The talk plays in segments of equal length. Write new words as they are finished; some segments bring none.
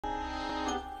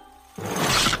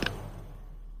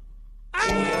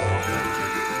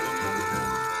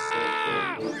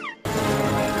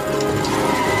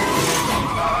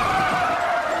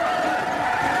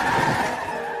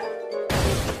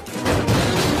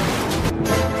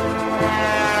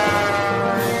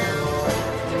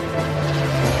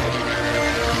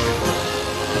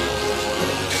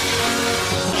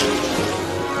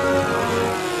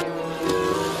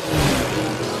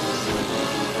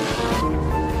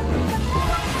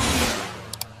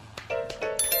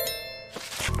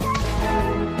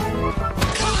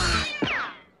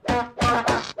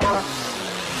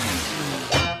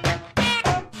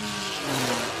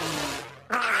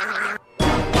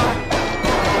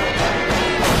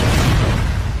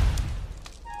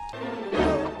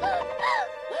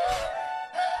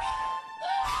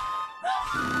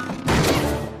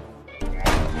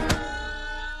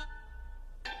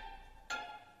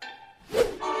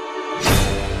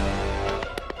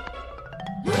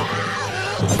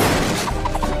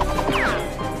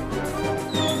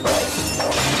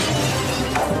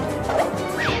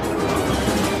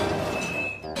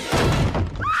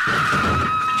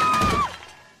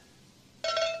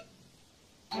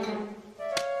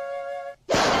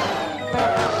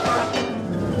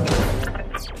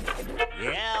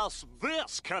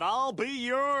could all be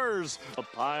yours. The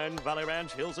Pine Valley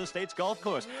Ranch Hills Estates Golf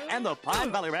Course and the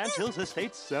Pine Valley Ranch Hills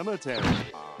Estates Cemetery.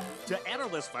 To enter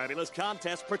this fabulous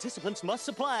contest, participants must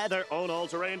supply their own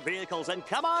all-terrain vehicles and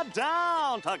come on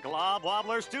down to Glob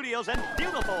Wobbler Studios in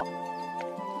beautiful...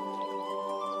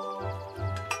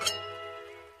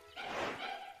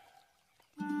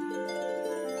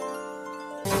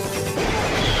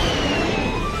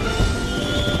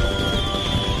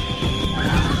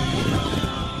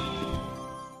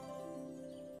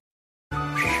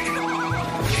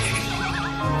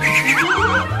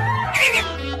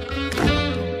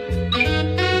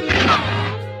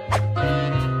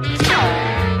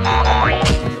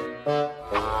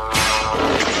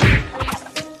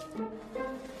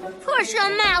 Push a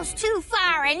mouse too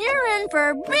far and you're in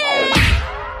for big...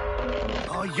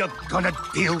 Oh, you're gonna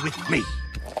deal with me.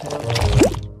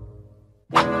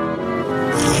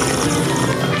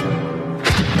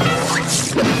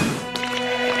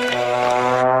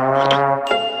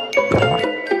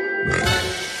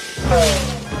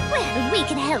 Well, we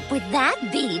can help with that,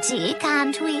 BT,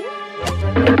 can't we?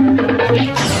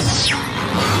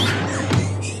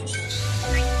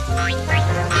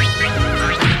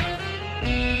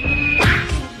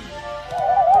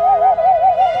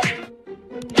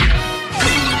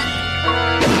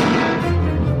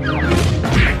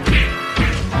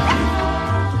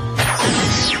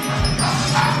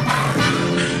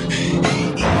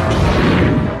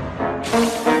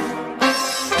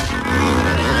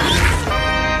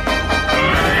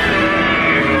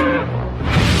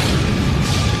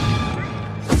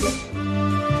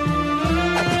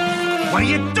 What are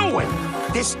you doing?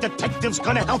 This detective's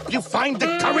gonna help you find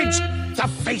the courage to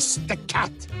face the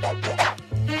cat.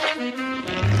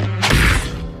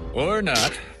 Or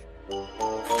not.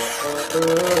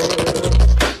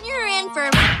 You're in for...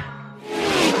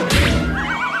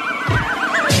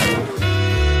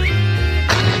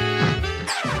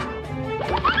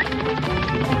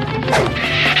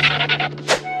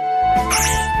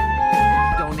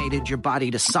 Donated your body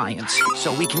to science,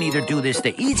 so we can either do this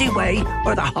the easy way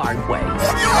or the hard way.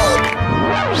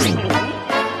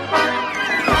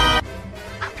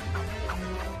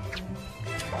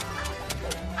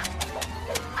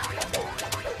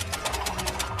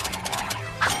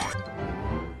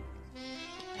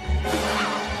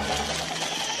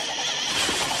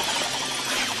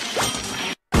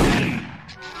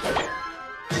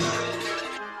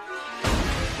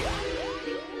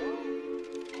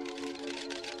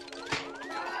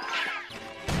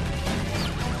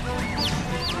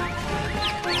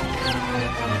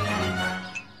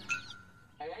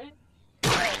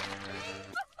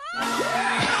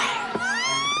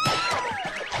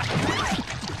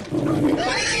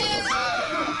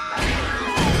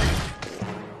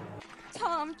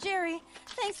 Tom, Jerry,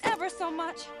 thanks ever so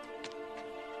much.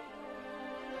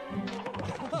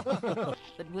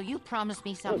 But will you promise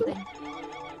me something?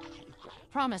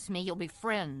 Promise me you'll be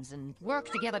friends and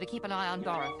work together to keep an eye on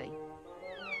Dorothy.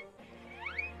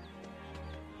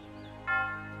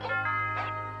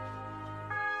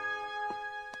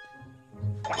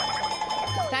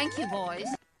 Thank you, boys.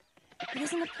 It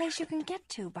isn't a place you can get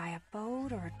to by a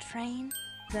boat or a train.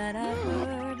 That I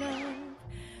heard of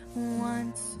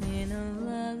once in a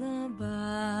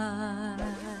lullaby.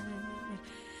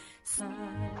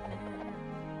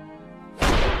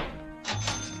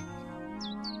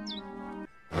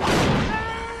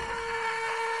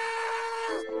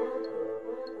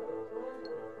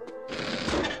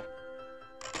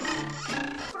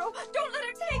 Bro, don't let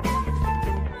her take it!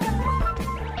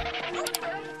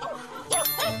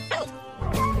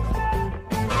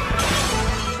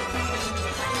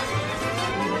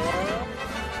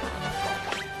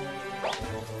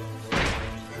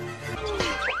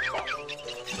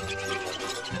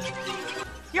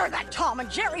 You're that Tom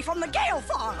and Jerry from the Gale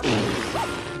Farm!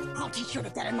 I'll teach you to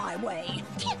get in my way.